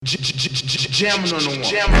Jamming on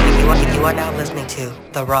the one. You are now listening to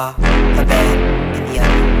The Raw, The Bad, and The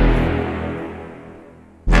Ugly.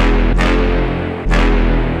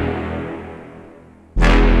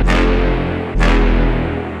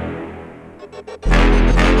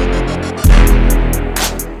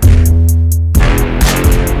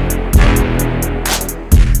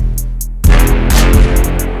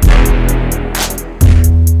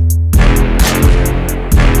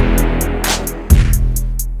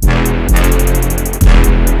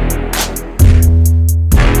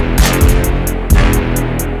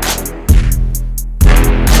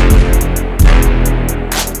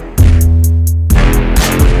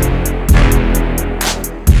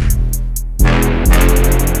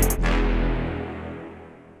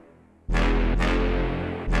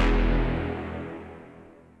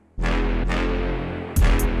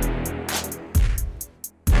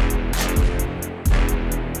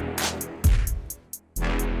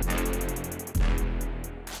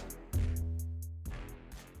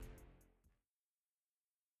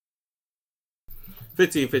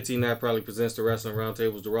 That probably presents the Wrestling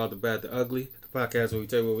Roundtables, The Raw, The Bad, The Ugly, the podcast where we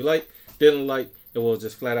tell you what we like, didn't like, and was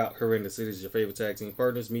just flat out horrendous. It is your favorite tag team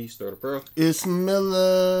partners, me, Sterldapearl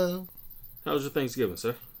ItzMilla. How was your Thanksgiving,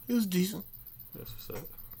 sir? It was decent. That's what's up.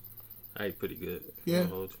 I ate pretty good. Yeah.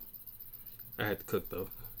 I had to cook though.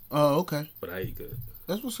 Oh, okay. But I ate good.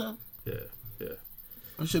 That's what's up. Yeah.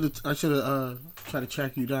 I should have tried to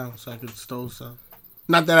track you down so I could stole some.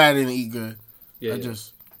 Not that I didn't eat good. Yeah.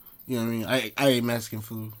 Just, you know what I mean? I ate Mexican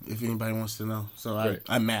food, if anybody wants to know. So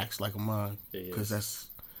I maxed like a mug because that's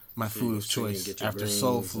my food of choice after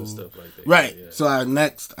soul food. Stuff like that. Right. Yeah. So I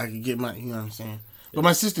could get my, you know what I'm saying? But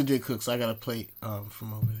my sister did cook, so I got a plate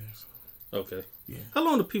from over there. So. Okay. Yeah. How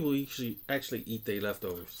long do people actually eat their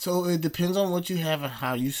leftovers? So it depends on what you have and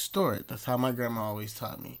how you store it. That's how my grandma always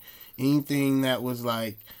taught me. Anything that was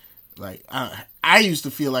like I used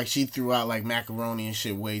to feel like she threw out like macaroni and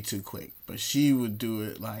shit way too quick, but she would do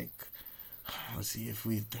it like, let's see, if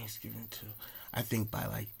we Thanksgiving too, I think by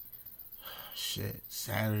like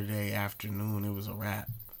Saturday afternoon it was a wrap.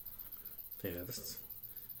 Yeah,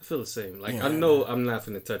 I feel the same. Like I know I'm not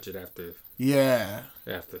finna touch it after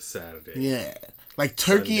Saturday. Yeah, like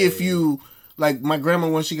turkey. Sunday. If you like, my grandma,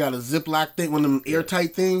 when she got a Ziploc thing, one of them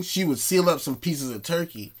airtight things, she would seal up some pieces of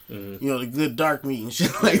turkey. Mm-hmm. You know, the good dark meat and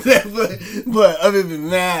shit like that. But other than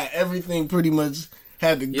that, everything pretty much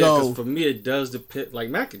had to go. Yeah, because for me it does depend. Like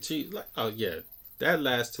mac and cheese, like that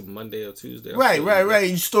lasts till Monday or Tuesday. Right.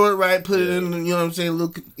 You store it right, put it in. You know what I'm saying?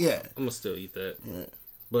 Look, yeah. I'm gonna still eat that. Yeah,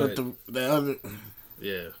 but the other,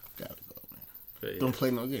 gotta go, man. Don't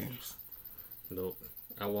play no games. Nope,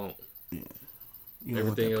 I won't. Yeah.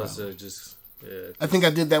 Everything else is just. Yeah, I think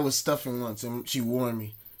I did that with stuffing once, and she warned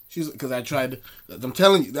me. She's because I tried to. I'm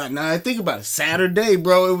telling you, now I think about it. Saturday,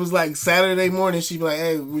 bro, it was like Saturday morning. She'd be like,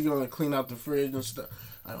 "Hey, we're gonna clean out the fridge and stuff."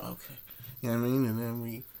 I'm like, okay, you know what I mean. And then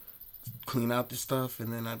we clean out the stuff,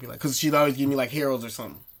 and then I'd be like, because she'd always give me like Harold's or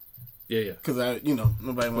something. Yeah. Because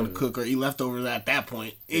nobody want to cook or eat leftovers at that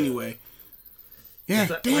point. Anyway. Yeah,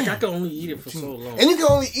 like I can only eat it for so long, and you can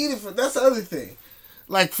only eat it for. That's the other thing.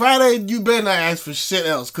 Like Friday, you better not ask for shit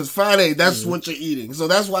else, because Friday, that's what you're eating. So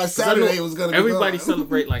that's why Saturday was gonna be everybody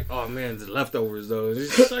celebrate like, oh man, the leftovers though.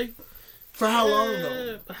 It's just like for how long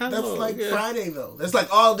though? That's like Friday though. That's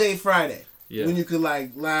like all day Friday. Yeah. When you could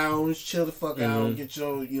like lounge, chill the fuck out, get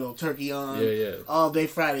your turkey on. Yeah. All day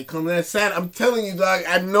Friday. Come that Saturday, I'm telling you, dog.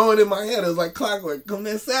 I know it in my head. It was like clockwork. Come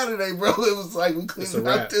that Saturday, bro. It was like we cleaned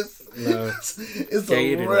out this. No. It's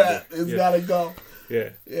a wrap. It's gotta go. Yeah.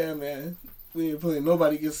 Yeah, man. We ain't playing.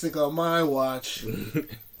 Nobody gets sick on my watch.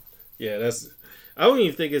 Yeah, I don't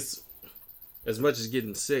even think it's as much as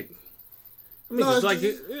getting sick. I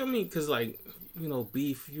mean, because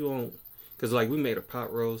beef, you don't. Because like we made a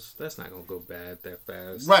pot roast, that's not gonna go bad that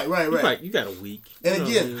fast. Right. You got a week. And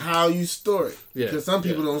again, how you store it. Yeah. Because some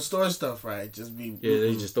people don't store stuff right.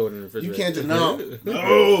 They just throw it in the refrigerator. You can't just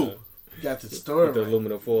no. You got to store it. With the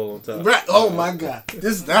aluminum foil on top. Right. Oh my God.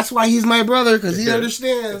 That's why he's my brother, because he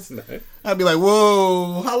understands. I'd be like,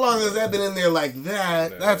 whoa, how long has that been in there like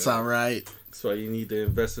that? That's all right. That's why you need to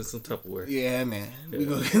invest in some Tupperware. Yeah, man.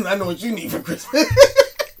 Yeah. I know what you need for Christmas.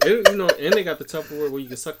 And they got the Tupperware where you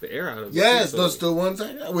can suck the air out of it. Yes, those the ones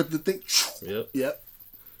with the thing. Yep.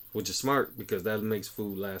 Which is smart, because that makes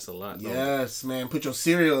food last a lot longer. Yes, man. Put your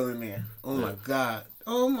cereal in there. Oh my God.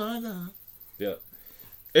 Yep.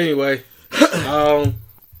 Anyway, do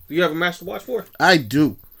you have a match to watch for? I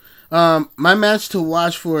do. My match to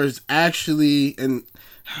watch for is actually, and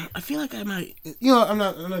I feel like I might, I'm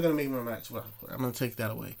not gonna make my match. Well, I'm gonna take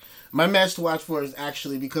that away. My match to watch for is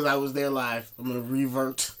actually, because I was there live, I'm gonna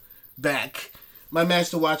revert back my match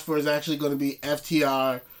to watch for is actually going to be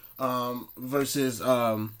FTR versus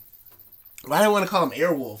why do I want to call them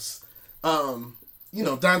Airwolves?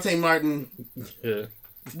 Dante Martin. Yeah.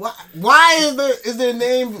 Why is their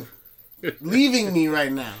name leaving me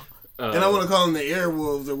right now? And I want to call them the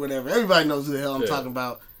Airwolves or whatever. Everybody knows who the hell I'm talking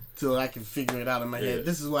about till I can figure it out in my head.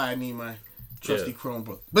 This is why I need my trusty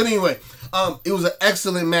Chromebook. But anyway, it was an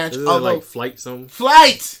excellent match. Is it like flight something?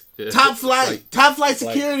 Flight! Yeah. Top flight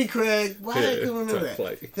security, Craig. Why I couldn't know that?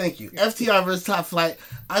 Flight. Thank you. FTR versus Top Flight.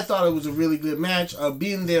 I thought it was a really good match.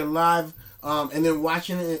 Being there live and then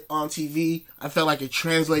watching it on TV, I felt like it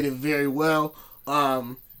translated very well.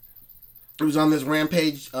 It was on this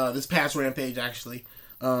Rampage, this past Rampage actually.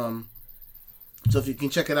 So if you can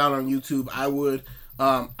check it out on YouTube, I would.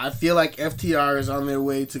 I feel like FTR is on their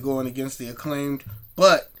way to going against the Acclaimed,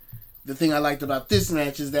 but the thing I liked about this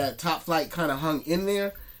match is that Top Flight kind of hung in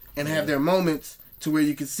there and had their moments to where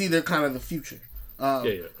you could see they're kind of the future.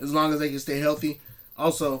 As long as they can stay healthy.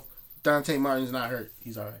 Also, Dante Martin's not hurt.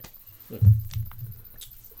 He's all right.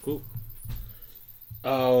 Cool.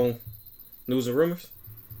 News and rumors?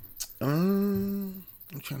 I'm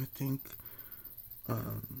trying to think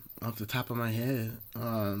off the top of my head.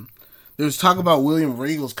 There's talk about William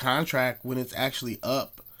Regal's contract when it's actually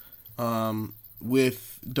up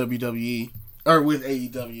with WWE or with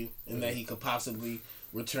AEW, and that he could possibly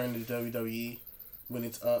return to WWE when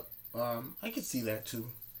it's up. I could see that too.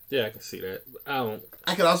 Yeah, I can see that.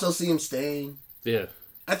 I could also see him staying. Yeah.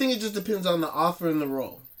 I think it just depends on the offer and the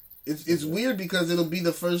role. It's weird because it'll be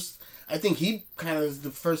the first. I think he kind of is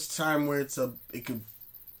the first time where it's a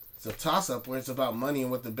toss up where it's about money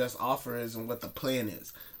and what the best offer is and what the plan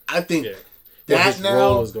is. I think what his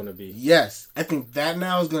role is going to be. Yes, I think that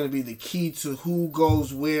now is going to be the key to who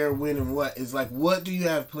goes where, when, and what. Is like, what do you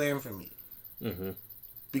have planned for me? Mm-hmm.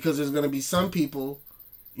 Because there's going to be some people,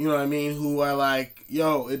 you know what I mean, who are like,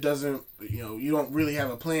 yo, it doesn't, you don't really have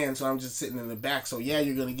a plan, so I'm just sitting in the back. So yeah,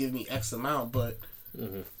 you're going to give me X amount, but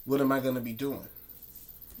what am I going to be doing?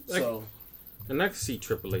 And I can see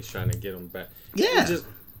Triple H trying to get him back. Yeah.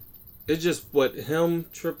 It's just what him,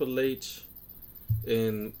 Triple H,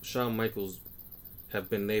 and Shawn Michaels have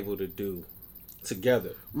been able to do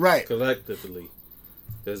together. Right. Collectively.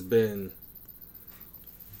 Has been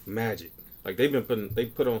magic. Like they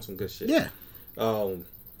put on some good shit. Yeah.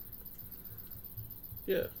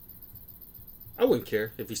 Yeah. I wouldn't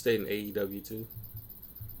care if he stayed in AEW too.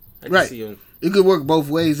 I can see him. It could work both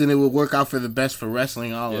ways, and it would work out for the best for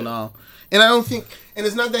wrestling, all in all. And I don't think, and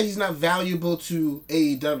it's not that he's not valuable to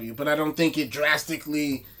AEW, but I don't think it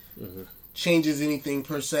drastically changes anything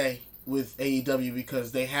per se with AEW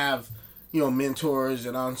because they have, mentors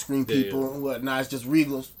and on-screen people and whatnot. It's just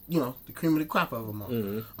Regal's, the cream of the crop of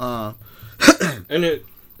them all. And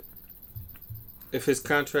if his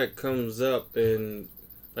contract comes up and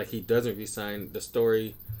like he doesn't resign, the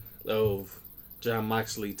story of John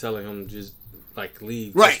Moxley telling him just like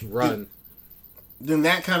leave, just run. Then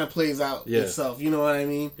that kind of plays out itself. You know what I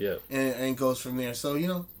mean? Yeah. And goes from there. So,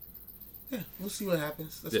 we'll see what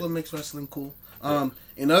happens. That's what makes wrestling cool.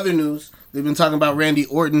 In other news, they've been talking about Randy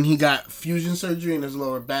Orton. He got fusion surgery in his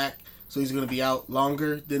lower back, so he's going to be out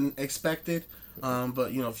longer than expected.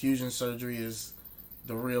 But, fusion surgery is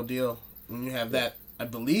the real deal. When you have that, I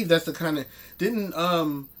believe that's the kind of... Didn't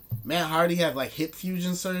Matt Hardy have, hip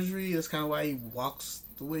fusion surgery? That's kind of why he walks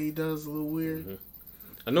the way he does, a little weird. Mm-hmm.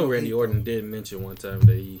 I know Randy Orton did mention one time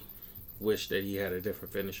that he wished that he had a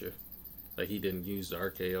different finisher. Like he didn't use the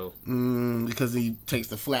RKO. Because he takes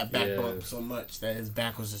the flat back bump so much that his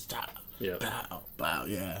back was just bow,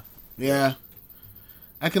 yeah.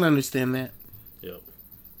 I can understand that. Yep.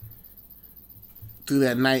 Through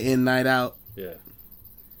that night in, night out. Yeah.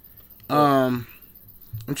 I'm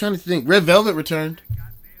trying to think. Red Velvet returned.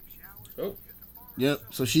 Oh. Yep.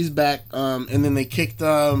 So she's back. And then they kicked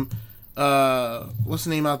what's the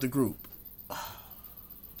name out the group?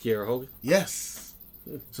 Kiera Hogan? Yes.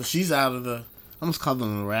 So she's out of the... I almost called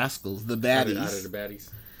them the Rascals. The baddies. Out of the baddies.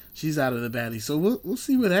 She's out of the baddies. So we'll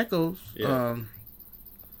see where that goes. Yeah.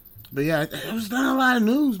 But yeah, there's not a lot of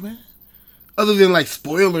news, man. Other than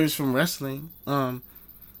spoilers from wrestling. I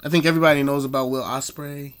think everybody knows about Will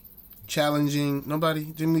Ospreay challenging... Nobody?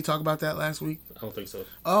 Didn't we talk about that last week? I don't think so.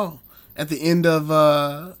 Oh. At the end of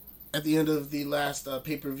the last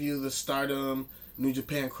pay-per-view, the Stardom New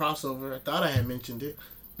Japan crossover, I thought I had mentioned it,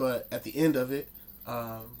 but at the end of it,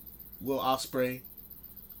 Will Ospreay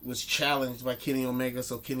was challenged by Kenny Omega,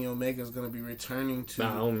 so Kenny Omega is going to be returning to...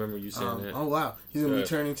 Nah, I don't remember you saying that. Oh, wow. He's going to be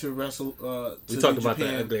returning to wrestle... we talked about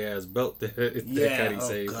that ugly-ass belt that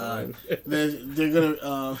God. They're going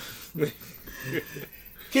to...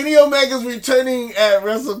 Kenny Omega's returning at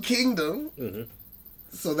Wrestle Kingdom.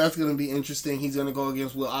 So that's going to be interesting. He's going to go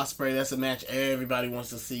against Will Ospreay. That's a match everybody wants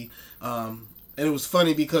to see. And it was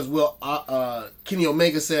funny because Kenny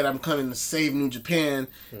Omega said, "I'm coming to save New Japan,"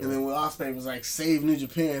 and then Will Ospreay was like, "Save New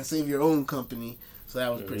Japan, save your own company." So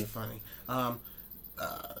that was pretty funny.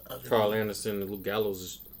 Carl Anderson and Luke Gallows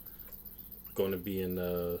is going to be in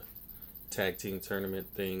the tag team tournament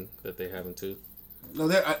thing that they having too. No,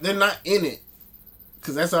 they're not in it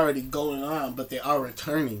because that's already going on, but they are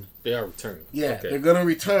returning. They are returning. Yeah, okay. They're gonna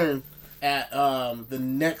return at the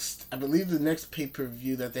next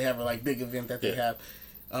pay-per-view that they have, a like big event that they have.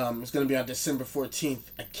 It's gonna be on December 14th.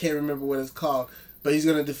 I can't remember what it's called, but he's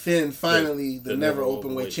gonna defend finally the Never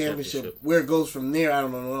Openweight Championship. Where it goes from there, I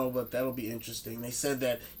don't know, but that'll be interesting. They said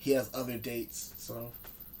that he has other dates, so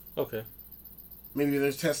okay. Maybe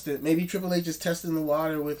they're testing. Maybe Triple H is testing the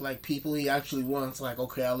water with like people he actually wants. Like,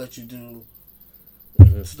 okay, I'll let you do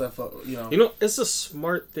stuff. You know, it's a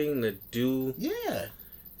smart thing to do. Yeah.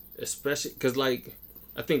 Especially because, like,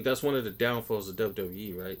 I think that's one of the downfalls of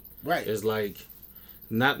WWE, right? Right. Is like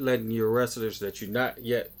not letting your wrestlers that you're not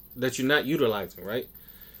utilizing, right?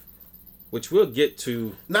 Which we'll get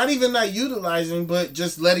to. Not even not utilizing, but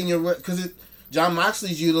just letting because John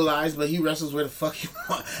Moxley's utilized, but he wrestles where the fuck he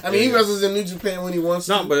wants. I mean, he wrestles in New Japan when he wants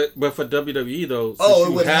to. No, but for WWE though,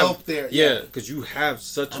 it would help there. Yeah, because you have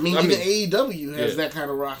such. I mean, even AEW has that kind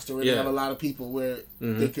of roster where they have a lot of people where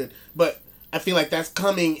they could. But I feel like that's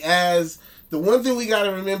coming as the one thing we got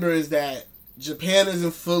to remember is that Japan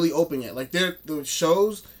isn't fully open yet. Like the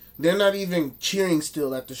shows, they're not even cheering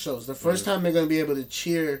still at the shows. The first time they're going to be able to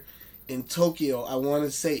cheer in Tokyo, I want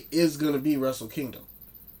to say, is going to be Wrestle Kingdom.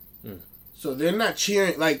 So they're not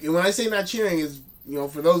cheering. Like, when I say not cheering is,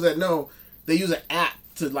 for those that know, they use an app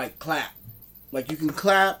to, like, clap. Like, you can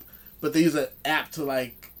clap, but they use an app to,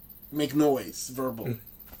 like, make noise, verbal.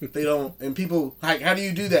 They don't, and people, like, how do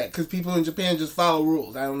you do that? Because people in Japan just follow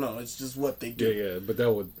rules. I don't know. It's just what they do. Yeah, but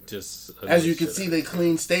that would just... As you can see, they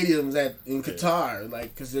clean stadiums in Qatar,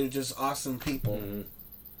 like, because they're just awesome people.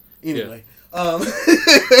 Anyway. But,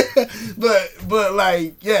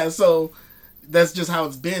 like, yeah, so that's just how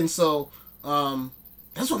it's been. So,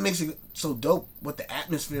 that's what makes it so dope. What the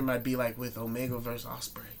atmosphere might be like with Omega versus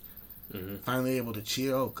Ospreay. Finally able to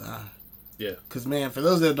cheer. Oh God. Yeah. Because man, for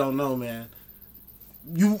those that don't know, man,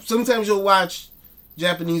 sometimes you'll watch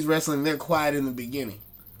Japanese wrestling. They're quiet in the beginning,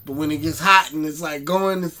 but when it gets hot and it's like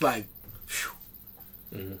going, it's like,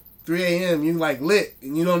 3 a.m. You like lit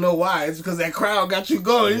and you don't know why. It's because that crowd got you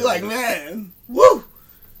going. You're like, man, woo.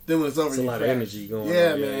 Then when it's over, it's a lot of energy going on.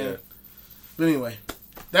 Yeah, man. Yeah. But anyway.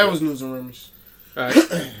 That was news and rumors. All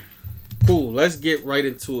right. Cool. Let's get right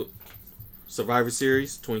into it. Survivor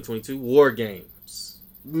Series 2022 War Games.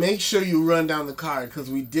 Make sure you run down the card because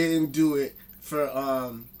we didn't do it for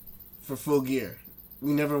Full Gear.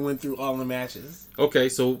 We never went through all the matches. Okay,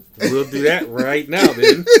 so we'll do that right now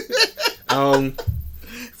then.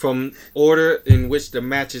 From order in which the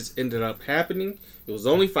matches ended up happening, it was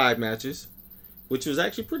only 5 matches, which was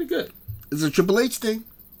actually pretty good. It's a Triple H thing.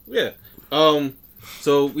 Yeah.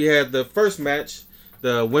 So we had the first match,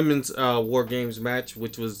 the women's War Games match,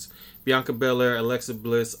 which was Bianca Belair, Alexa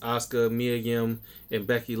Bliss, Asuka, Mia Yim, and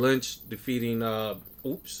Becky Lynch defeating. Well,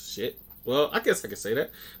 I guess I could say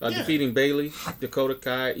that. Defeating Bayley, Dakota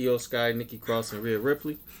Kai, Io Sky, Nikki Cross, and Rhea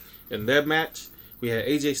Ripley. In that match, we had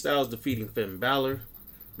AJ Styles defeating Finn Balor.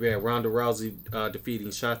 We had Ronda Rousey defeating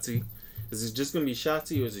Shotzi. Is it just gonna be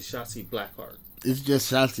Shotzi or is it Shotzi Blackheart? It's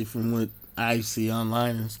just Shotzi from what I see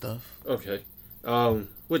online and stuff. Okay.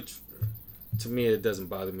 Which, to me, it doesn't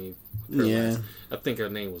bother me. Yeah. I think her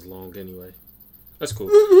name was long anyway. That's cool.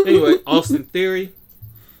 Anyway, Austin Theory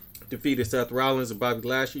defeated Seth Rollins and Bobby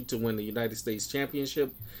Lashley to win the United States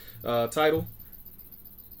Championship title.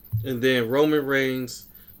 And then Roman Reigns,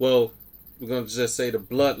 well, we're going to just say the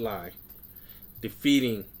Bloodline,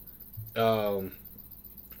 defeating,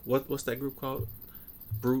 what's that group called?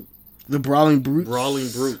 The Brawling Brutes. Brawling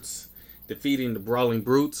Brutes. Defeating the Brawling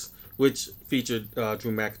Brutes, which featured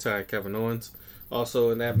Drew McIntyre and Kevin Owens.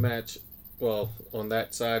 Also in that match, well, on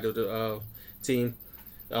that side of the team.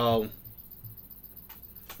 And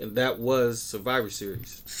that was Survivor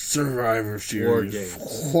Series. Survivor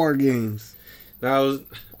Series. War Games. Now,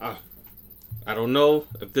 I don't know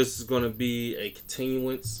if this is going to be a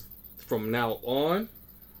continuance from now on.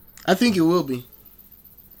 I think it will be.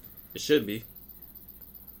 It should be.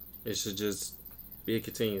 It should just be a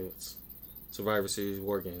continuance. Survivor Series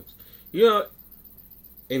War Games. You know,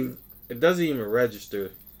 and it doesn't even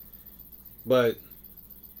register, but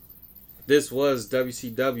this was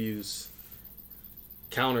WCW's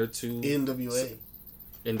counter to NWA.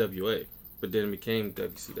 NWA. but then it became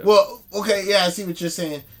WCW. Well, okay, yeah, I see what you're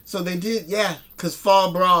saying. So they did, yeah, because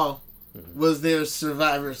Fall Brawl was their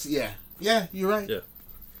Survivors. Yeah, you're right.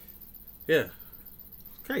 Yeah.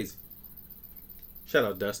 Crazy. Shout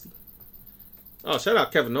out Dusty. Oh, shout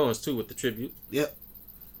out Kevin Owens too with the tribute. Yep.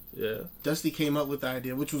 Yeah. Dusty came up with the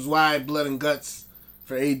idea, which was why Blood and Guts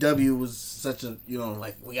for AEW was such a,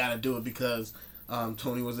 like, we got to do it because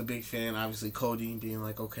Tony was a big fan. Obviously, Cody being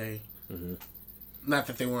like, okay. Mm-hmm. Not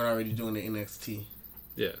that they weren't already doing the NXT.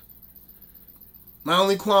 Yeah. My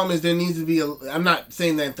only qualm is there needs to be I'm not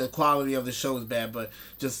saying that the quality of the show is bad, but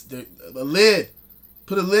just a lid.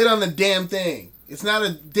 Put a lid on the damn thing. It's not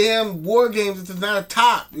a damn War Games. It's not a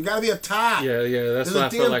top. You gotta be a top. Yeah. That's There's what I a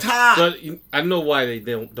felt damn like. top. But I know why they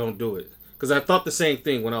don't do it. Because I thought the same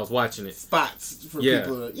thing when I was watching it. Spots for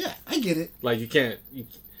people. Yeah, I get it. Like you can't,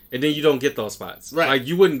 and then you don't get those spots. Right. Like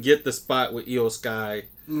you wouldn't get the spot with Io Sky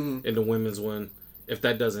in the women's one if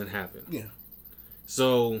that doesn't happen. Yeah.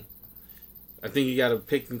 So I think you got to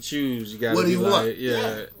pick and choose. You got to What do you want?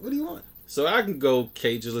 Yeah. What do you want? So I can go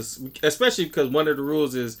cageless, especially because one of the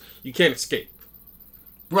rules is you can't escape.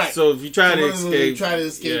 Right. So if you try to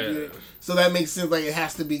escape, yeah. So that makes sense. Like it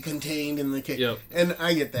has to be contained in the cage. Yep. And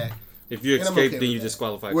I get that. If you And I'm escape, okay then with you that.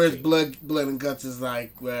 disqualify. Whereas blood and guts is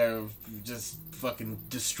like where you just fucking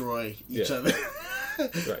destroy each other.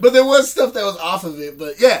 Right. But there was stuff that was off of it.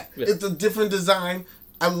 But yeah, it's a different design.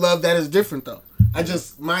 I love that it's different though.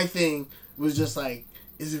 My thing was just like,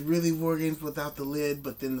 is it really War Games without the lid?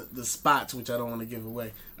 But then the spots, which I don't want to give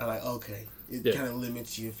away, are like, okay, it kind of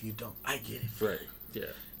limits you if you don't. I get it. Right. Yeah.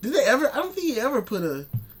 Did they ever? I don't think he ever put a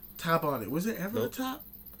top on it. Was there ever a top?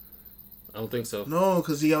 I don't think so. No,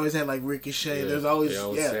 because he always had like Ricochet. Yeah, there's always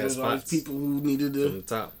always people who needed from the to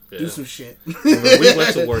top. Yeah. do some shit. We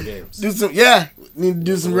went to War Games. Need to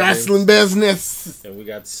do some War wrestling Games. business. And we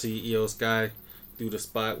got to see Io Sky do the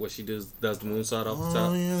spot where she does the moonsault off the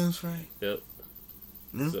top. Oh yeah, that's right. Yep.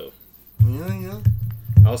 Yeah. So Yeah.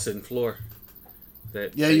 I was sitting floor.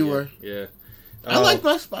 You were. Yeah. I like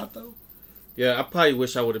my spot though. Yeah, I probably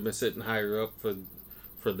wish I would have been sitting higher up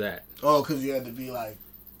for that. Oh, because you had to be like,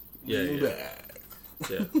 Yeah.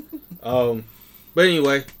 But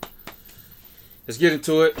anyway, let's get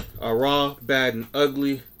into it. Raw, Bad, and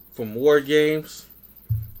Ugly from War Games.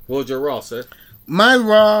 What was your Raw, sir? My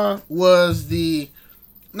Raw was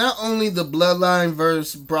not only the Bloodline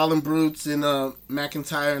versus Brawling Brutes and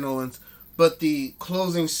McIntyre and Owens, but the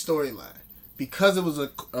closing storyline. Because it was a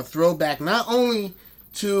throwback not only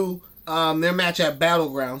to their match at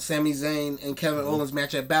Battleground, Sami Zayn and Kevin Owens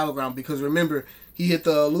match at Battleground, because remember, he hit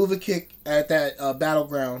the Luva kick at that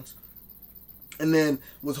Battlegrounds and then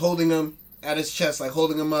was holding him at his chest, like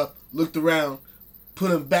holding him up, looked around,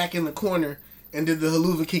 put him back in the corner, and did the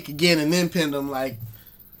haluva kick again, and then pinned him like,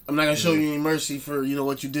 I'm not going to show you any mercy for,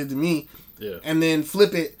 what you did to me. Yeah. And then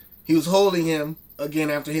flip it, he was holding him again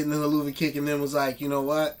after hitting the haluva kick, and then was like, you know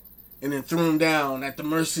what? And then threw him down at the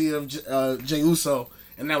mercy of Jey Uso,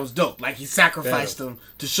 and that was dope. Like, he sacrificed him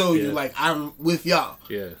to show you, like, I'm with y'all.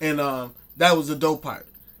 Yeah. And that was the dope part.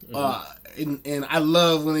 And I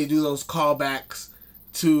love when they do those callbacks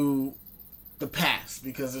to the past,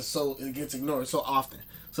 because it gets ignored so often.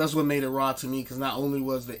 So that's what made it Raw to me, because not only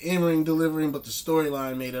was the in-ring delivering, but the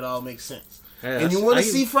storyline made it all make sense. Hey, and you want to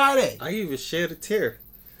see Friday. I even shed a tear.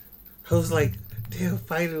 I was like, damn,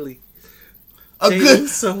 finally. A good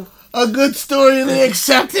story, and they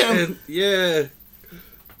accept him. And, yeah.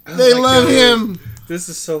 They love him. This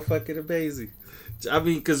is so fucking amazing. I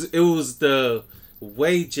mean, because it was the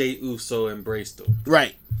way Jey Uso embraced him.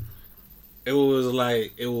 Right. It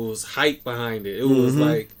was hype behind it. It was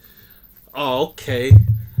like, oh, okay,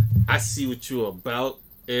 I see what you're about,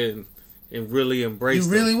 and really embraced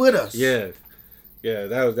You really him. with us. Yeah,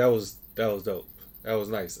 that was dope. That was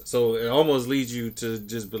nice. So it almost leads you to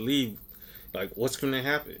just believe, like, what's going to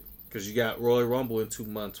happen? Because you got Royal Rumble in 2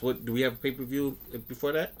 months. What do we have a pay-per-view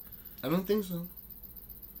before that? I don't think so.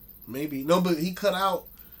 Maybe. No, but he cut out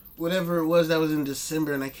whatever it was that was in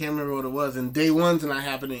December, and I can't remember what it was. And day one's not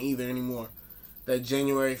happening either anymore. That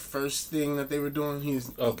January 1st thing that they were doing,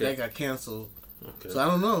 that got canceled. Okay. So I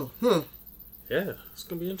don't know. Yeah, it's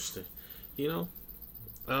going to be interesting. But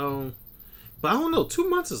I don't know. 2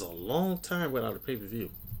 months is a long time without a pay-per-view.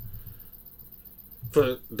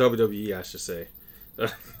 For WWE, I should say.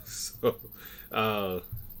 But I'm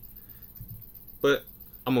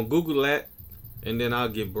going to Google that, and then I'll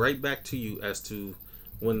get right back to you as to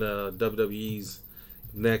when the WWE's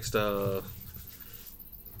next,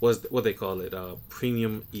 what they call it,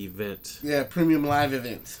 premium event. Yeah, premium live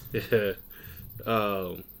event. Yeah.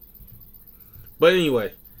 But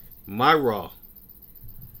anyway, my Raw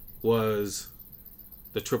was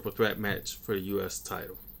the triple threat match for the U.S.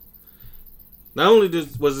 title. Not only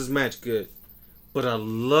was this match good, but I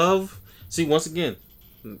love... See, once again,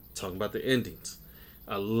 talking about the endings.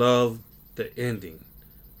 I love the ending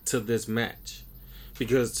to this match.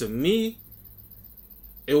 Because to me,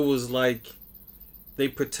 it was like they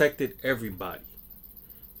protected everybody.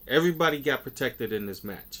 Everybody got protected in this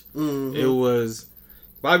match. Mm-hmm. It was...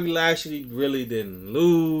 Bobby Lashley really didn't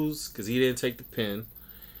lose because he didn't take the pin.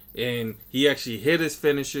 And he actually hit his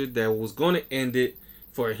finisher that was going to end it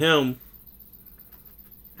for him.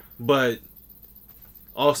 But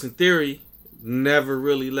Austin Theory never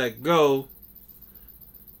really let go.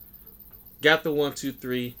 Got the 1, 2,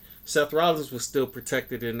 3. Seth Rollins was still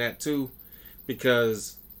protected in that too,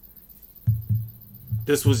 because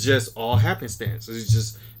this was just all happenstance. It was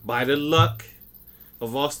just by the luck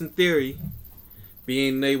of Austin Theory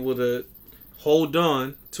being able to hold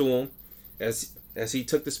on to him as he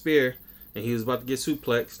took the spear and he was about to get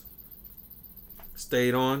suplexed.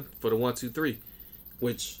 Stayed on for the 1, 2, 3,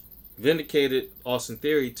 which vindicated Austin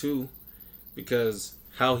Theory too, because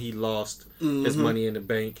how he lost his Money in the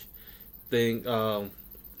Bank thing,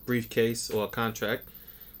 briefcase or contract.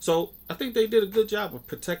 So I think they did a good job of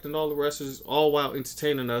protecting all the wrestlers, all while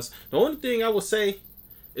entertaining us. The only thing I would say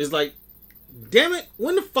is, like, damn it,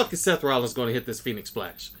 when the fuck is Seth Rollins going to hit this Phoenix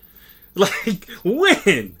Splash? Like,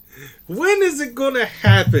 when? When is it going to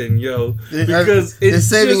happen, yo? Because they're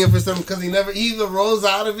saving it for something, because he either rolls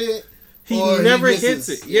out of it. He never hits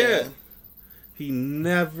it. Yeah. He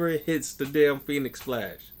never hits the damn Phoenix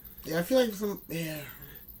Splash. Yeah, I feel like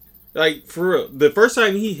like, for real, the first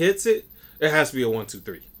time he hits it, it has to be a 1, 2,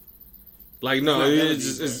 3. Like, no,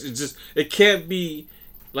 it can't be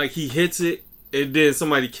like he hits it and then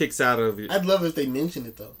somebody kicks out of it. I'd love if they mentioned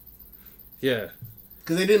it though. Yeah.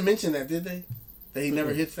 Because they didn't mention that, did they? That he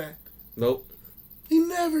never hits that? Nope. He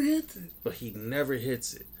never hits it. But he never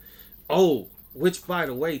hits it. Oh, which, by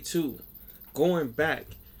the way, too, going back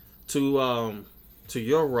to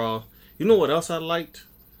your Raw, you know what else I liked?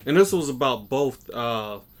 And this was about both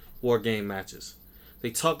War Game matches.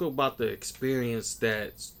 They talk about the experience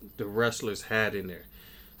that the wrestlers had in there.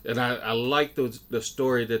 And I like the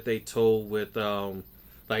story that they told with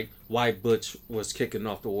like why Butch was kicking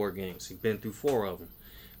off the War Games. He'd been through 4 of them.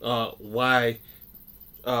 Why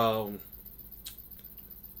I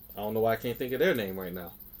don't know why I can't think of their name right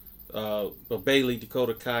now. But Bayley,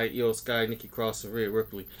 Dakota Kai, Io Sky, Nikki Cross, and Rhea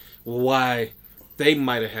Ripley. Why they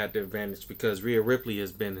might have had the advantage, because Rhea Ripley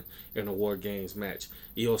has been in a War Games match.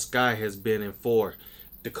 Io Sky has been in 4.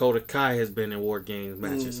 Dakota Kai has been in War Games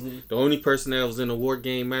matches. Mm-hmm. The only person that was in a War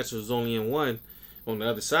Game match was only in 1. On the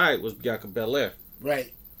other side was Bianca Belair.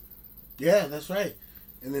 Right. Yeah, that's right.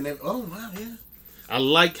 And then oh wow, yeah. I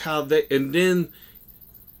like how they, and then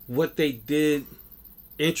what they did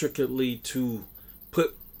intricately to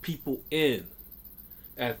put people in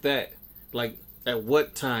at that, like at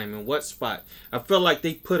what time and what spot. I felt like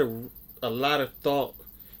they put a lot of thought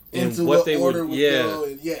into what they would,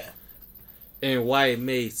 go, and why it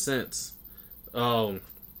made sense. So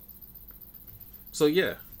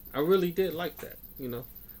yeah, I really did like that, you know.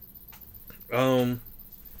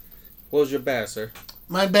 What was your bad, sir?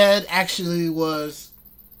 My bad actually was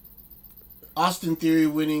Austin Theory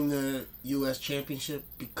winning the U.S. Championship,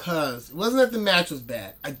 because it wasn't that the match was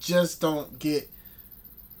bad. I just don't get,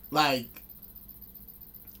 like,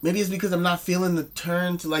 maybe it's because I'm not feeling the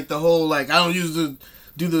turn to, like, the whole, like, I don't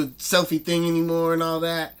do the selfie thing anymore and all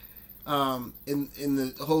that. In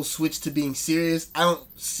the whole switch to being serious, I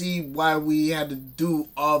don't see why we had to do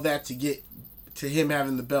all that to get to him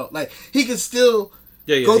having the belt. Like, he could still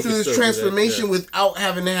go through this transformation without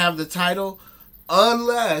having to have the title,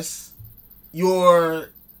 unless you're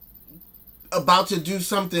about to do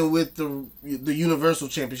something with the Universal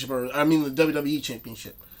Championship, or I mean the WWE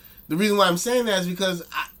Championship. The reason why I'm saying that is because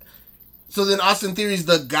so then Austin Theory's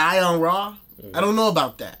the guy on Raw. Mm-hmm. I don't know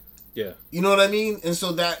about that. Yeah. You know what I mean? And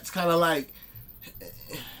so that's kind of like,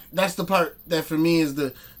 that's the part that for me is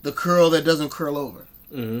the curl that doesn't curl over.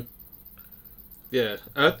 Mm-hmm. Yeah.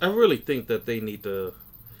 I really think that they need to,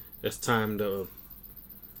 it's time to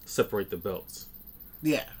separate the belts.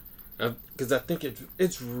 Yeah. Because I think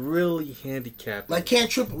it's really handicapped. Like, can't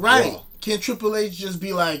Triple H just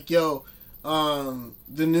be like, yo,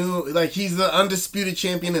 the new, like, he's the undisputed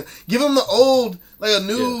champion, and give him the old, like,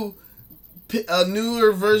 a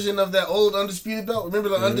newer version of that old undisputed belt. Remember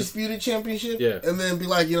the undisputed championship? Yeah. And then be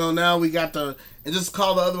like, now we got and just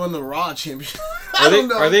call the other one the Raw championship.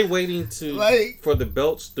 Are they waiting for the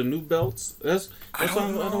belts, the new belts? That's I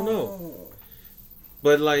don't know.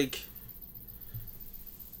 But like,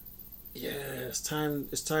 yeah, it's time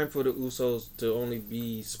for the Usos to only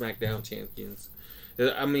be SmackDown champions.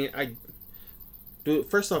 I mean, dude.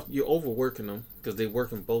 First off, you're overworking them because they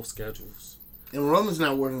work in both schedules. And Roman's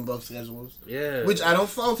not working both schedules. Yeah. Which I don't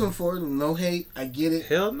fault him for. No hate. I get it.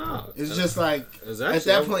 Hell no. It's just like, exactly. at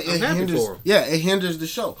that point, it hinders. Yeah, it hinders the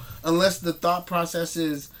show. Unless the thought process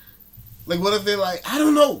is, like, what if they're like, I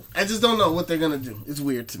don't know. I just don't know what they're going to do. It's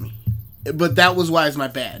weird to me. But that was why it's my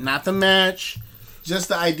bad. Not the match. Just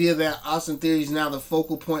the idea that Austin Theory is now the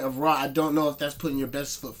focal point of Raw. I don't know if that's putting your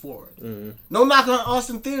best foot forward. Mm-hmm. No knock on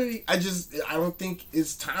Austin Theory. I don't think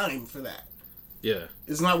it's time for that. Yeah.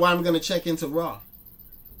 It's not why I'm going to check into Raw.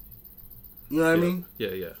 You know what I mean?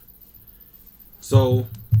 Yeah. So,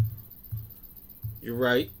 you're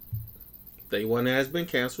right. Day one has been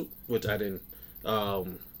canceled, which I didn't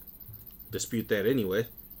dispute that anyway.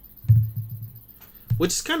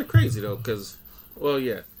 Which is kind of crazy, though, because, well,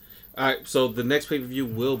 yeah. All right, so the next pay-per-view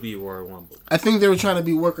will be Royal Rumble. I think they were trying to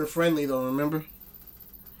be worker-friendly, though, remember?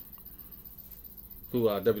 Who,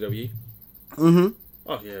 WWE? Mm-hmm.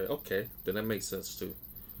 Oh, yeah, okay. Then that makes sense, too.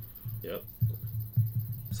 Yep.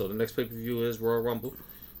 So the next pay-per-view is Royal Rumble.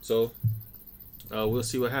 So we'll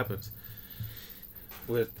see what happens.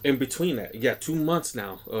 In between that, you got 2 months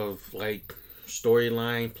now of, like,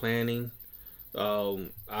 storyline planning.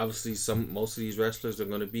 Obviously, most of these wrestlers are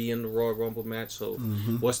going to be in the Royal Rumble match. So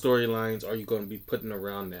what storylines are you going to be putting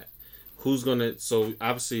around that? Who's going to... So,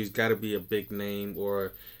 obviously, it's got to be a big name,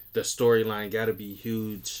 or the storyline got to be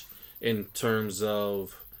huge in terms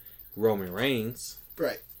of Roman Reigns.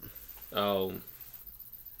 Right. So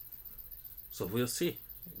we'll see.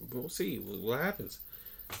 We'll see what happens.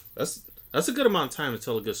 That's a good amount of time to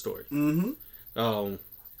tell a good story. Mm-hmm.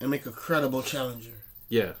 And make a credible challenger.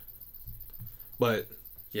 Yeah. But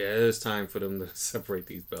yeah, it's time for them to separate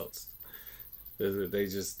these belts. They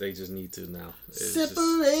just need to now.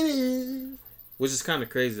 Separated. Which is kind of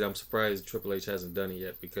crazy. I'm surprised Triple H hasn't done it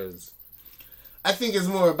yet, because I think it's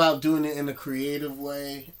more about doing it in a creative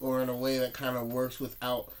way, or in a way that kind of works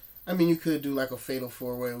without... I mean, you could do like a fatal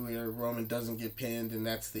 4-way where Roman doesn't get pinned, and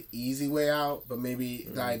that's the easy way out. But maybe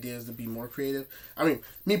the idea is to be more creative. I mean,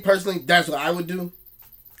 me personally, that's what I would do.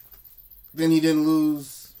 Then he didn't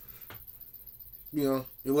lose. You know,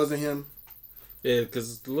 it wasn't him. Yeah,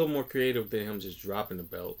 because it's a little more creative than him just dropping the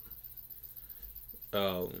belt.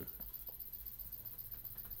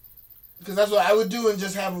 Because that's what I would do, and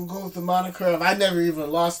just have him go with the moniker of, I never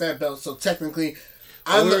even lost that belt, so technically...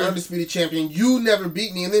 I'm the undisputed champion. You never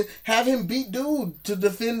beat me, and then have him beat dude to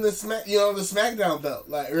defend the SmackDown belt,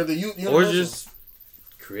 like, or the or just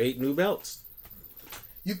create new belts.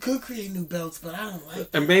 You could create new belts, but I don't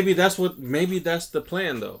like that. And maybe that's the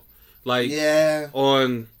plan, though. Like,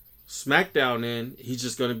 on SmackDown, then he's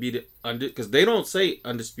just going to be the because they don't say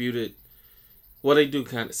undisputed. Well, they do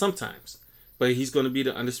kind of sometimes, but he's going to be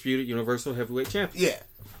the undisputed Universal Heavyweight Champion. Yeah,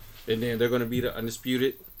 and then they're going to be the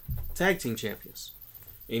undisputed Tag Team Champions.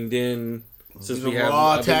 And then, since we have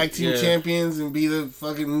Raw Tag Team Champions, and be the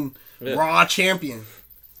fucking Raw Champion.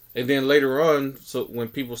 And then later on, so when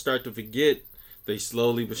people start to forget, they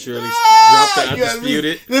slowly but surely drop the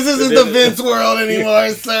undisputed. This isn't the Vince world anymore,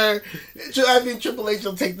 sir. I mean, Triple H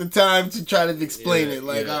will take the time to try to explain it.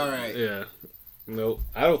 Like, all right. Yeah. No,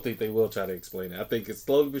 I don't think they will try to explain it. I think it's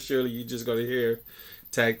slowly but surely you're just going to hear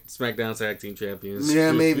SmackDown Tag Team Champions.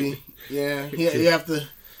 Yeah, maybe. Yeah, you have to...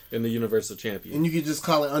 And the Universal Champion. And you could just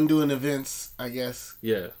call it undoing events, I guess.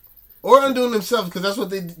 Yeah. Or undoing themselves, because that's what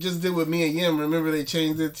they just did with Mia Yim. Remember they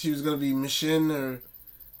changed it? She was going to be Michin or...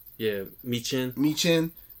 Yeah,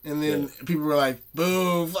 Michin. And then people were like,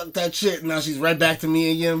 boo, fuck that shit. Now she's right back to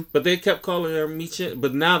Mia Yim. But they kept calling her Michin.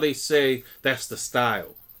 But now they say that's the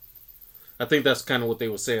style. I think that's kind of what they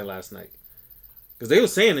were saying last night. Because they were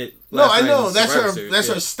saying it last night. No, I know. That's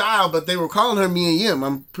her style, but they were calling her Mia Yim,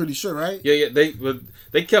 I'm pretty sure, right? Yeah.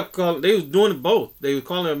 They kept calling... They was doing it both. They were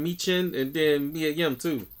calling her Michin and then Mia Yim,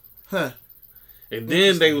 too. Huh. And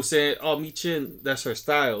then they were saying, oh, Michin, that's her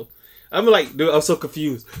style. I'm like, dude, I'm so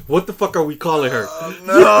confused. What the fuck are we calling her?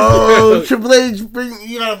 No, Triple H,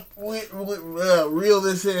 you gotta reel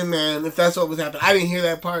this in, man. If that's what was happening, I didn't hear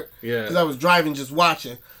that part. Yeah, because I was driving, just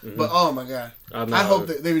watching. Mm-hmm. But oh my god, I hope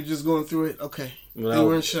that they were just going through it. Okay, they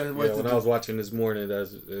weren't sure what to do. When I was watching this morning,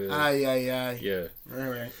 that's yeah. All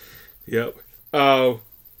right. Yep.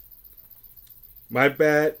 My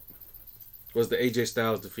bad was the AJ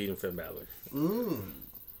Styles defeating Finn Balor.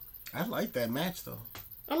 I like that match though.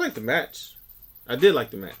 I like the match. I did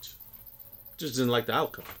like the match. Just didn't like the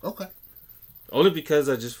outcome. Okay. Only because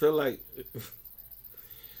I just feel like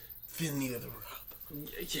Finn needed the rub.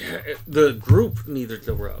 Yeah, the group needed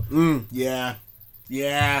the rub. Yeah.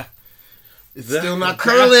 It's still not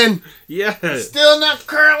curling. Yeah. It's still not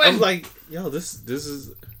curling. I'm like, yo, this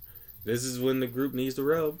is this is when the group needs to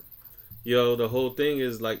rub. The whole thing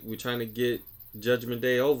is like we're trying to get Judgment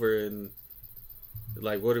Day over, and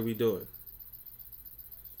like, what are we doing?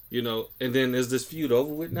 And then is this feud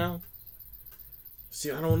over with now?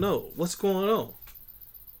 See, I don't know. What's going on?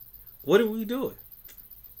 What are we doing?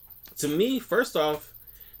 To me, first off,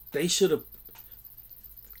 they should have.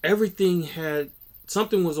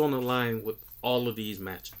 Something was on the line with all of these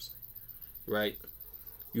matches, right?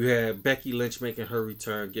 You had Becky Lynch making her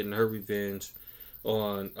return, getting her revenge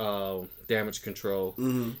on Damage Control,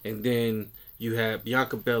 and then you had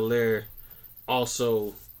Bianca Belair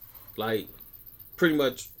also, like, pretty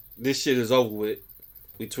much this shit is over with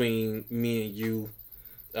between me and you,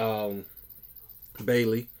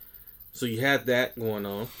 Bailey. So you had that going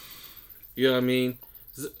on. You know what I mean?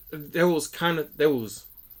 There was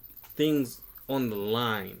things on the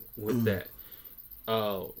line with that.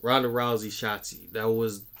 Ronda Rousey, Shotzi. That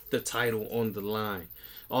was the title on the line.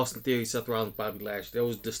 Austin Theory, Seth Rollins, Bobby Lashley. There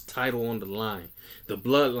was this title on the line. The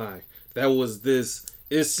Bloodline. That was this.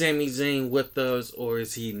 Is Sami Zayn with us or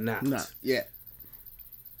is he not? Nah, yeah.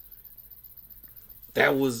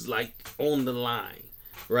 That was like on the line,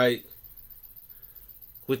 right?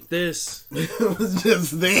 With this, it was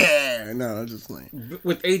just there. No, I'm just playing.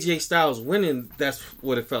 With AJ Styles winning, that's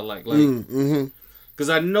what it felt like. Because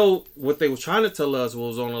I know what they were trying to tell us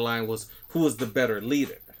was on the line was who was the better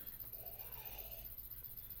leader.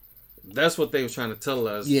 That's what they were trying to tell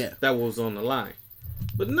us. Yeah, that was on the line.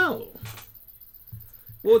 But no,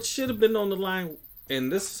 well, it should have been on the line, and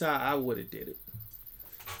this is how I would have did it.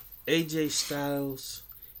 AJ Styles,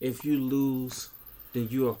 if you lose, then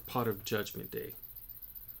you are part of Judgment Day.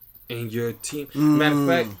 And your team, matter of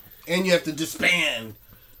fact, and you have to disband.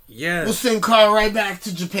 Yeah, we'll send Carl right back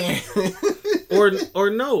to Japan. or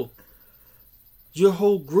no, your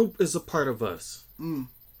whole group is a part of us, and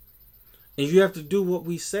you have to do what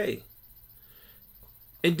we say.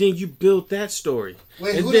 And then you build that story.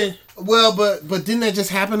 Wait, but didn't that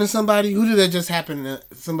just happen to somebody? Who did that just happen to?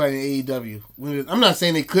 Somebody in AEW. I'm not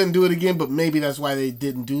saying they couldn't do it again, but maybe that's why they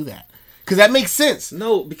didn't do that. Because that makes sense.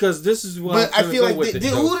 No, because this is what. But I feel like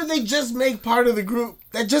who did they just make part of the group?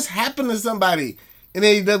 That just happened to somebody in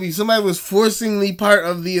AEW. Somebody was forcingly part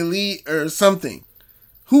of the Elite or something.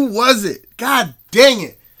 Who was it? God dang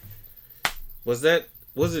it! Was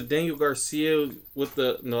it Daniel Garcia with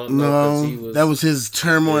the no? That was his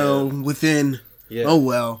turmoil within. Yeah. Oh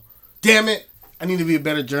well, damn it! I need to be a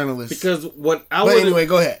better journalist. Because what I. But anyway,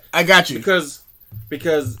 go ahead. I got you.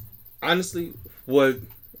 Because honestly,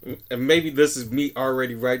 and maybe this is me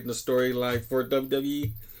already writing the storyline for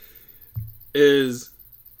WWE, is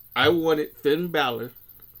I wanted Finn Balor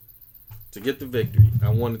to get the victory. I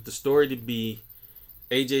wanted the story to be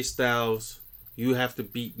AJ Styles, you have to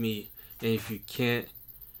beat me, and if you can't,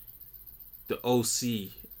 the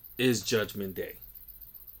OC is Judgment Day.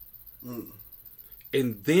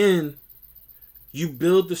 And then you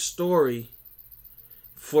build the story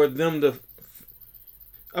for them to...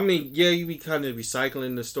 I mean, yeah, you be kind of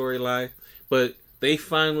recycling the storyline, but they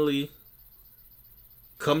finally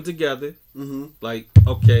come together. Like,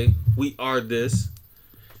 okay, we are this.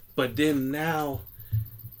 But then now,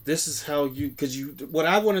 this is how what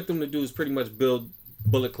I wanted them to do is pretty much build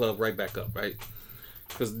Bullet Club right back up, right?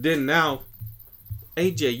 Because then now,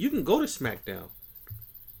 AJ, you can go to SmackDown.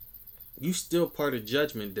 You still part of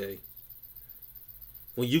Judgment Day.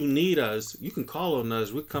 When you need us, you can call on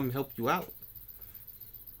us. We'll come help you out.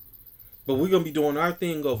 But we're going to be doing our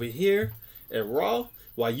thing over here at Raw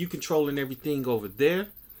while you controlling everything over there.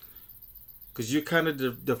 Because you're kind of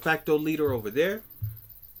the de facto leader over there.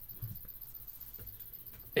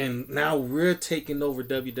 And now we're taking over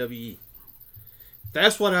WWE.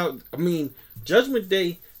 That's what I mean, Judgment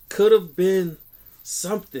Day could have been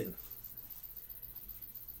something.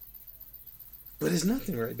 But it's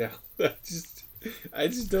nothing right now. I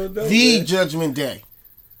just don't know. The Judgment Day.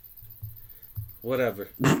 Whatever.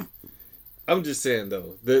 I'm just saying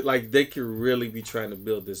though, that like they could really be trying to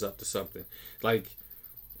build this up to something. Like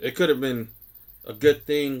it could have been a good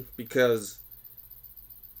thing because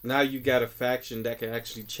now you got a faction that can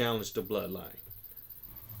actually challenge the bloodline.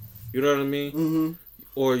 You know what I mean?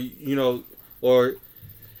 Or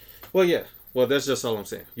well, yeah. Well, that's just all I'm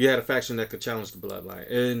saying. You had a faction that could challenge the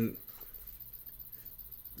bloodline, and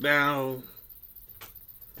now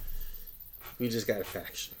we just got a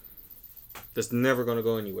faction that's never going to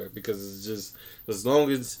go anywhere because it's just as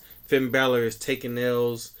long as Finn Balor is taking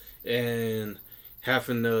L's and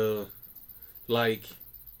having to like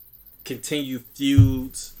continue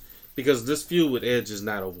feuds, because this feud with Edge is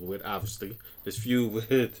not over with, obviously. This feud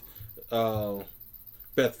with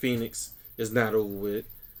Beth Phoenix is not over with.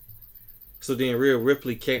 So then Rhea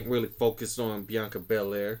Ripley can't really focus on Bianca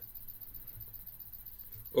Belair.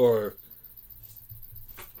 Or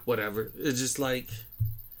whatever. It's just like,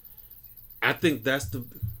 I think that's the,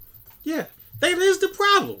 yeah, that is the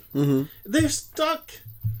problem. Mm-hmm. They're stuck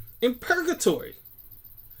in purgatory.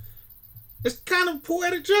 It's kind of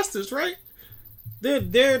poetic justice, right? They're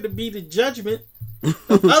there to be the judgment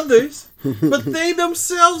of others, but they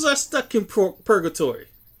themselves are stuck in purgatory,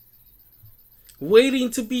 waiting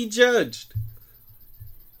to be judged.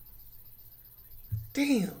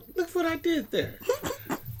 Damn, look what I did there.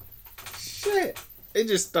 Shit. It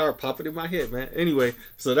just started popping in my head, man. Anyway,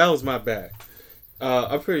 so that was my bad.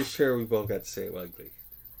 I'm pretty sure we both got the same ugly.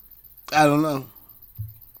 I don't know.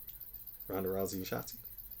 Ronda Rousey and Shotzi?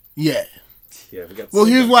 Yeah. Yeah, we got the Well,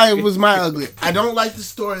 same here's ugly. why it was my ugly. I don't like the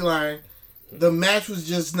storyline. The match was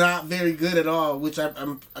just not very good at all, which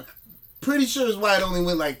I'm pretty sure is why it only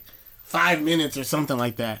went like 5 minutes or something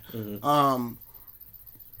like that. Mm-hmm.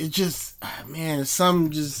 It just, man, I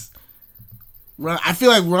feel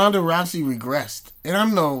like Ronda Rousey regressed. And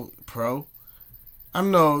I'm no pro. I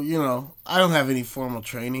don't have any formal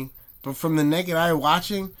training. But from the naked eye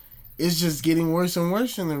watching, it's just getting worse and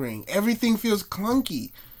worse in the ring. Everything feels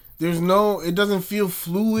clunky. It doesn't feel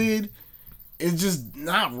fluid. It's just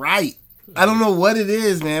not right. I don't know what it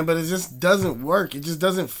is, man, but it just doesn't work. It just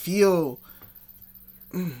doesn't feel,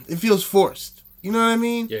 it feels forced. You know what I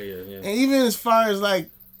mean? Yeah. And even as far as like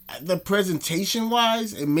the presentation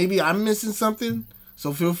wise, and maybe I'm missing something,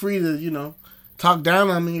 so feel free to, talk down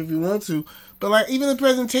on me if you want to. But like even the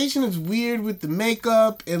presentation is weird with the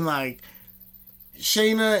makeup and like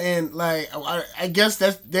Shayna and like I guess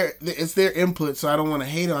it's their input, so I don't want to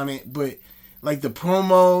hate on it, but like the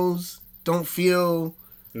promos don't feel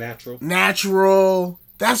natural.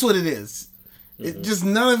 That's what it is. Mm-hmm. It just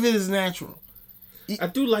none of it is natural. I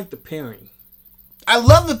do like the pairing. I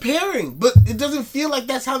love the pairing, but it doesn't feel like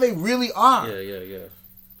that's how they really are. Yeah.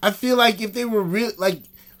 I feel like if they were real, like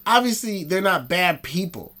obviously they're not bad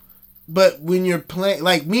people, but when you're playing,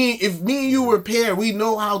 like if me and you were paired, we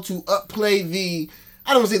know how to upplay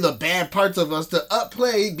I don't want to say the bad parts of us, to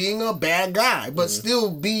upplay being a bad guy, but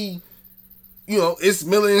still be,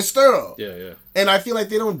 ItzMilla and Sterl. Yeah. And I feel like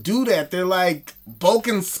they don't do that. They're like Bulk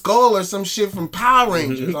and Skull or some shit from Power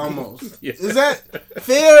Rangers almost. Yeah. Is that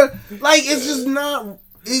fair? Like, it's just not,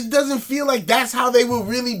 it doesn't feel like that's how they will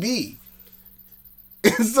really be.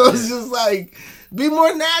 And so it's just like, be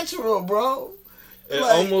more natural, bro. It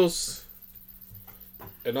almost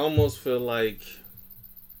feel like,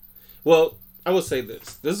 well, I would say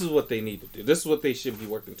this. This is what they need to do. This is what they should be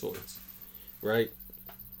working towards. Right?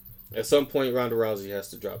 At some point, Ronda Rousey has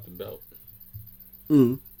to drop the belt.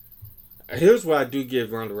 Here's why I do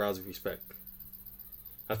give Ronda Rousey respect.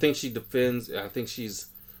 I think she defends. I think she's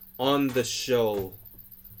on the show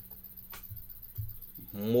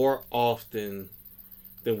more often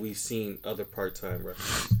than we've seen other part-time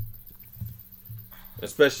wrestlers.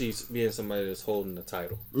 Especially being somebody that's holding the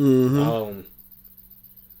title. Mm-hmm.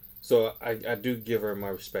 So I do give her my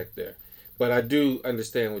respect there. But I do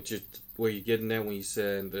understand where you're getting at when you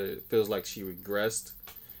said that it feels like she regressed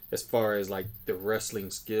as far as like the wrestling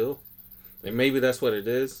skill. And maybe that's what it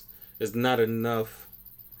is. It's not enough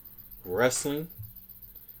wrestling.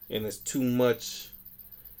 And it's too much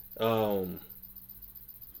like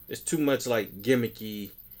gimmicky.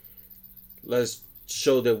 Let's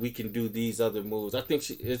show that we can do these other moves. I think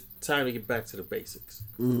it's time to get back to the basics.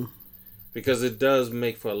 Because it does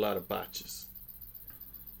make for a lot of botches.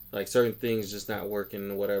 Like certain things just not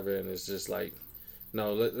working or whatever, and it's just like,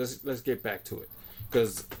 no, let's get back to it.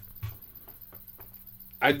 Because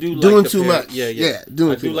I do doing like too much. Yeah. I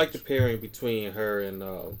do like the pairing between her and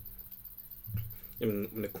the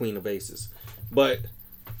Queen of Aces. But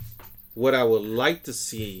what I would like to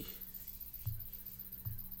see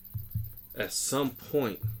at some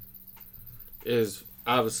point is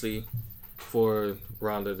obviously for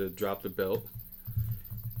Ronda to drop the belt,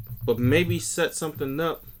 but maybe set something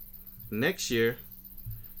up next year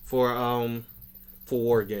for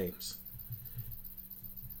War Games,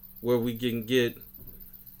 where we can get,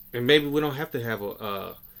 and maybe we don't have to have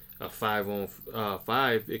a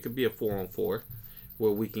 5-on-5. It could be a 4-on-4,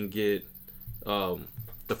 where we can get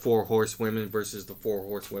the 4 horsewomen versus the 4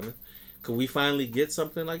 horsewomen. Could we finally get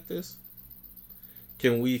something like this?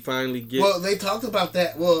 Can we finally get... Well, they talked about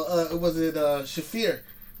that. Well, was it Shafir?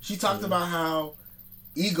 She talked about how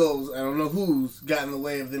egos, I don't know who's, got in the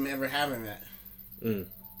way of them ever having that.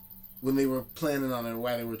 When they were planning on it,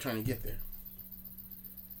 why they were trying to get there.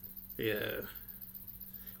 Yeah.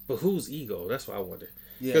 But whose ego? That's what I wonder.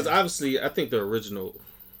 Because obviously, I think the original...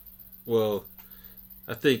 Well,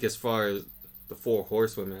 I think as far as the 4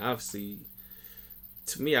 horsewomen, obviously,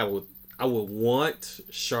 to me, I would want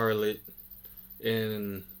Charlotte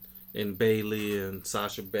and Bayley and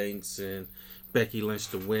Sasha Banks and Becky Lynch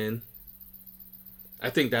to win. I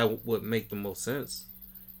think that would make the most sense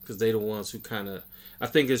because they're the ones who kind of. I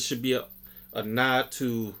think it should be a nod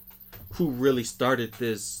to who really started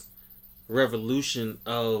this revolution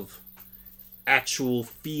of actual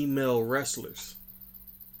female wrestlers,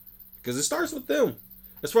 because it starts with them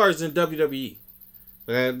as far as in WWE.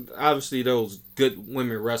 And obviously those good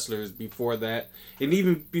women wrestlers before that, and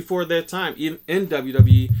even before that time, in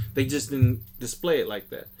WWE, they just didn't display it like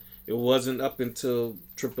that. It wasn't up until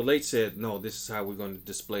Triple H said, no, this is how we're going to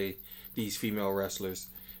display these female wrestlers,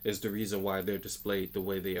 is the reason why they're displayed the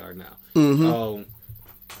way they are now. Mm-hmm.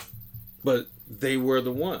 But they were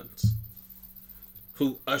the ones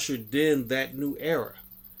who ushered in that new era.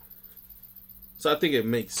 So I think it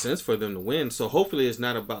makes sense for them to win. So hopefully it's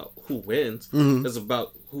not about who wins. Mm-hmm. It's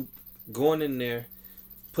about who going in there,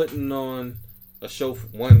 putting on a show, for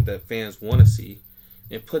one, that fans want to see,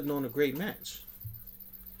 and putting on a great match.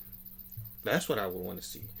 That's what I would want to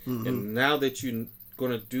see. Mm-hmm. And now that you're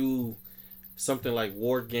going to do something like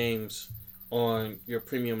War Games on your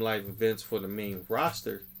premium live events for the main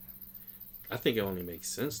roster, I think it only makes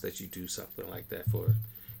sense that you do something like that for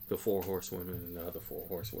the 4 horsewomen and the other 4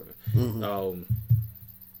 horsewomen. Mm-hmm.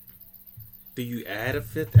 Do you add a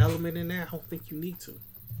 5th element in there? I don't think you need to.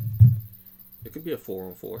 It could be a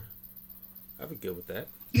 4-on-4. I'd be good with that.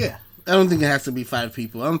 Yeah. I don't think it has to be 5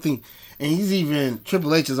 people. I don't think, and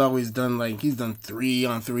Triple H has always done, he's done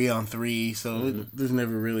 3-on-3-on-3, so there's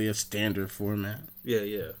never really a standard format.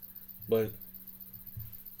 Yeah. But,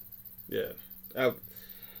 yeah.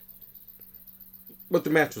 But the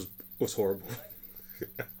match was horrible.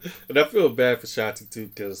 And I feel bad for Shotzi too,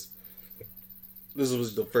 because this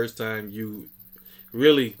was the first time you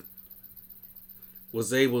really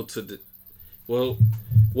was able to,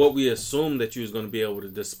 what we assumed that you was going to be able to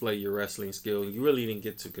display your wrestling skill, and you really didn't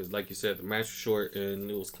get to, because like you said, the match was short and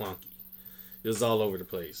it was clunky. It was all over the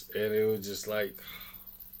place, and it was just like,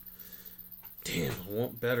 damn, I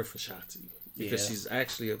want better for Shotzi, because she's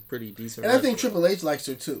actually a pretty decent And wrestler. I think Triple H likes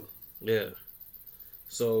her too. Yeah.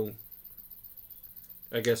 So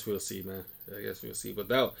I guess we'll see, man. But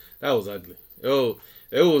that was ugly. Oh,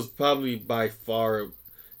 it was probably by far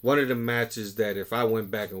one of the matches that if I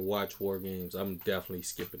went back and watched War Games, I'm definitely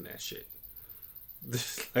skipping that shit.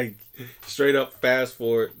 Like, straight up fast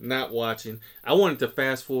forward, not watching. I wanted to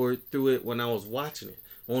fast forward through it when I was watching it.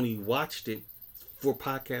 Only watched it for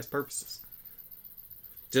podcast purposes.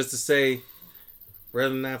 Just to say,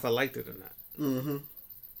 rather than if I liked it or not. Mm-hmm.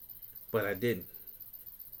 But I didn't.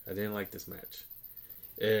 I didn't like this match.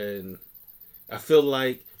 And I feel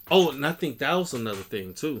like, and I think that was another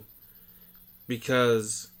thing too.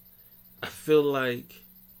 Because I feel like,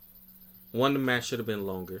 one, the match should have been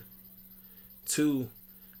longer. 2,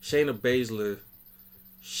 Shayna Baszler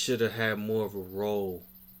should have had more of a role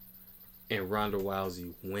in Ronda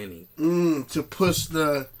Rousey winning. To push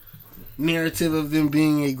the narrative of them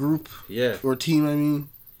being a group. Yeah. Or team, I mean.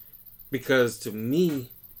 Because to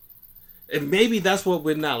me, and maybe that's what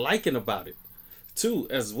we're not liking about it too,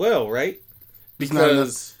 as well, right?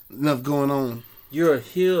 Because enough going on. You're a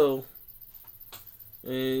heel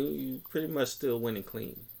and you pretty much still winning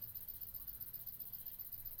clean.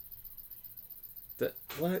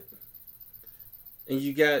 What? And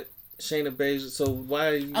you got Shayna Baszler, so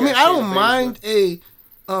why you I don't mind I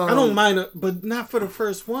don't mind it, but not for the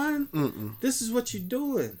first one. Mm-mm. This is what you're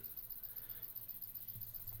doing.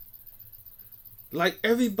 Like,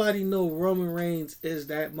 everybody know Roman Reigns is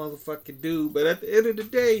that motherfucking dude, but at the end of the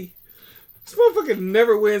day, this motherfucker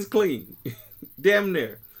never wins clean. Damn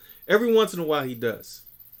near. Every once in a while he does.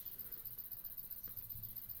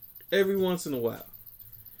 Every once in a while.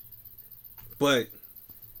 But,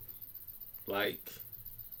 like,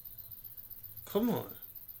 come on.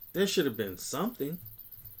 There should have been something.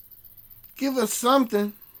 Give us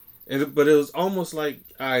something. But it was almost like,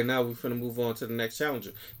 all right, now we're finna move on to the next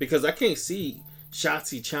challenger. Because I can't see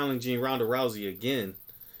Shotzi challenging Ronda Rousey again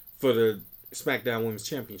for the SmackDown Women's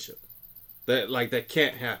Championship. That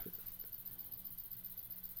can't happen.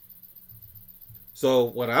 So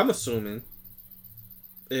what I'm assuming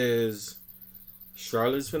is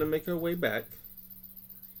Charlotte's gonna make her way back,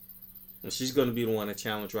 and she's gonna be the one to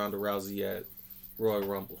challenge Ronda Rousey at Royal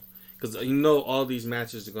Rumble. Because all these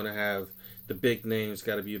matches are gonna have the big names.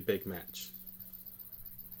 Got to be a big match.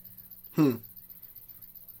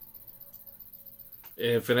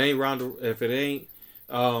 If it ain't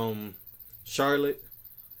Charlotte,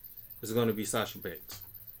 it's going to be Sasha Banks.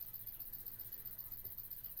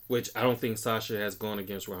 Which I don't think Sasha has gone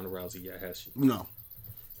against Ronda Rousey yet, has she? No.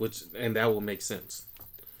 And that will make sense.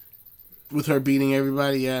 With her beating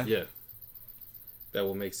everybody, yeah. Yeah. That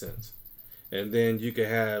will make sense. And then you could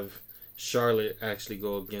have Charlotte actually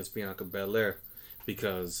go against Bianca Belair,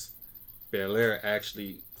 because Belair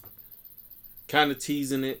actually kind of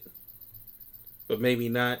teasing it, but maybe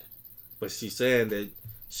not. But she's saying that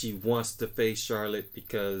she wants to face Charlotte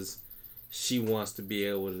because she wants to be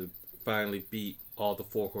able to finally beat all the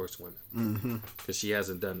 4 horsewomen. Because she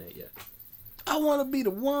hasn't done that yet. I want to be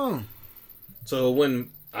the one. So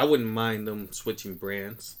I wouldn't mind them switching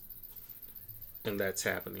brands, and that's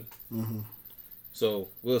happening. So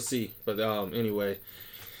we'll see. But anyway,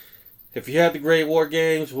 if you had the grade War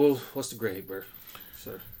Games, what's the grade, bro?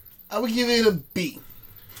 Sure. I would give it a B.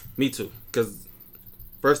 Me too. Because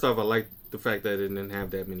first off, I like the fact that it didn't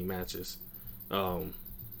have that many matches,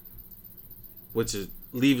 which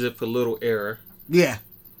leaves it for little error. Yeah.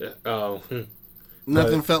 But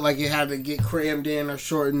Nothing felt like it had to get crammed in or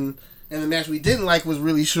shortened. And the match we didn't like was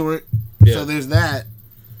really short. Yeah. So there's that.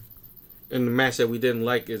 And the match that we didn't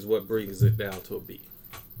like is what brings it down to a B.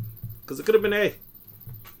 Because it could have been A.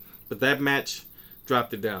 But that match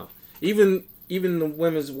dropped it down. Even the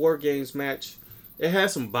women's War Games match, it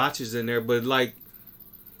had some botches in there, but like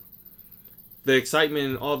the excitement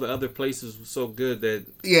in all the other places was so good that...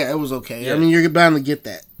 Yeah, it was okay. Yeah. I mean, you're bound to get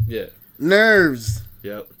that. Yeah. Nerves.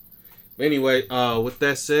 Yep. Anyway, with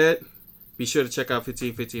that said, be sure to check out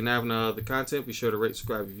 1515 Ave and other content. Be sure to rate,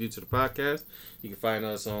 subscribe, review to the podcast. You can find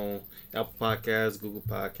us on Apple Podcasts, Google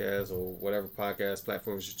Podcasts, or whatever podcast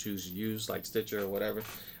platforms you choose to use, like Stitcher or whatever.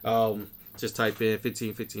 Just type in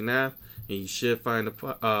 1515 Ave, and you should find a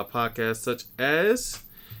podcast such as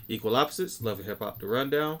Equal Opposites, Love and Hip Hop, The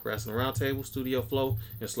Rundown, Wrestling Roundtable, Studio Flow,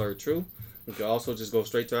 and Slurred True. You can also just go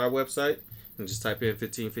straight to our website and just type in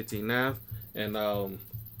 1515 Ave and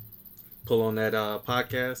pull on that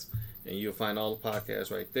podcast, and you'll find all the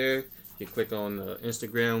podcasts right there. You click on the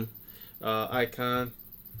Instagram icon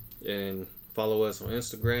and follow us on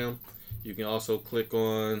Instagram. You can also click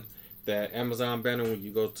on that Amazon banner when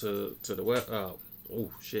you go to the web.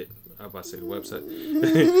 Oh shit! I'm about to say the website.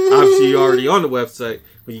 Obviously, you're already on the website.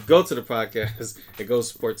 When you go to the podcast and go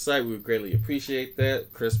support the site, we would greatly appreciate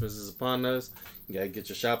that. Christmas is upon us. You gotta get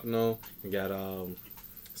your shopping on. We got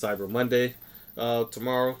Cyber Monday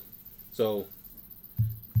tomorrow. So,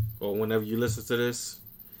 or whenever you listen to this,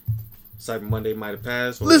 Cyber Monday might have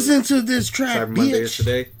passed. Listen to this track, Cyber Monday is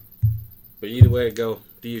today. But either way it go,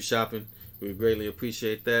 do your shopping. We would greatly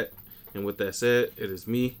appreciate that. And with that said, it is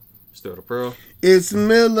me, Sterldapearl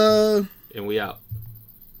ItzMilla. And we out.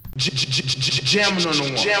 Jamming on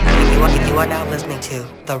the one. You are now listening to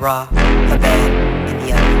The Raw, The Bad, and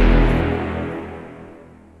the Ugly.